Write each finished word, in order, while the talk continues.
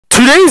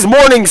Today's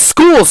morning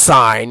school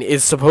sign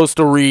is supposed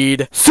to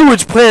read,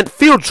 sewage plant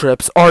field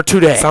trips are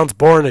today. Sounds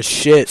boring as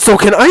shit. So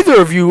can either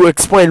of you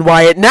explain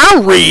why it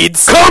now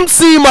reads, come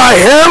see my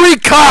hairy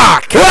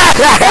cock?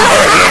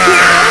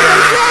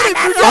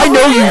 I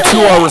know you two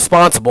are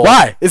responsible.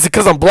 Why? Is it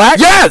because I'm black?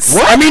 Yes!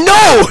 What? I mean,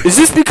 no! Is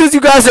this because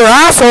you guys are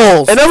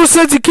assholes? And ever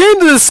since you came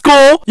to this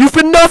school, you've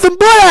been nothing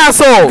but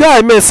assholes! You gotta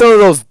admit, some of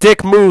those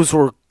dick moves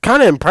were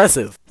kind of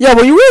impressive. Yeah,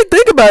 when you really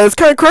think about it, it's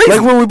kind of crazy.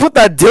 Like when we put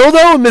that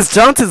dildo in Miss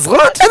Johnson's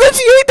lunch, and then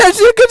she ate that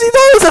shit because she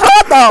thought it was a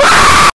hot dog.